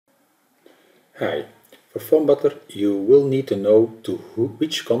Hi, for Form Butler you will need to know to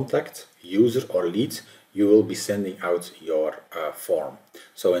which contact, user or lead you will be sending out your form.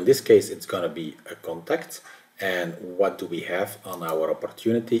 So in this case it's going to be a contact, and what do we have on our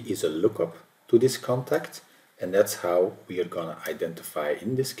opportunity is a lookup to this contact, and that's how we are going to identify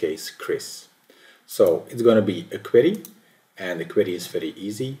in this case Chris. So it's going to be a query, and the query is very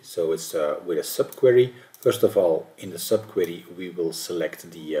easy. So it's with a subquery. First of all, in the subquery we will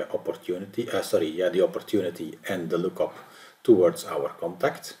select the opportunity and the lookup towards our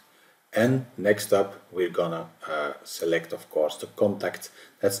contact. And next up we're gonna select, of course, the contact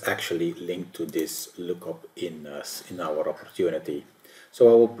that's actually linked to this lookup in our opportunity. So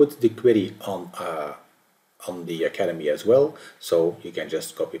I will put the query on the Academy as well, so you can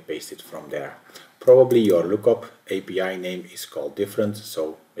just copy paste it from there. Probably your lookup API name is called different,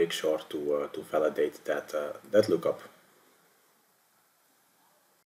 so make sure to validate that lookup.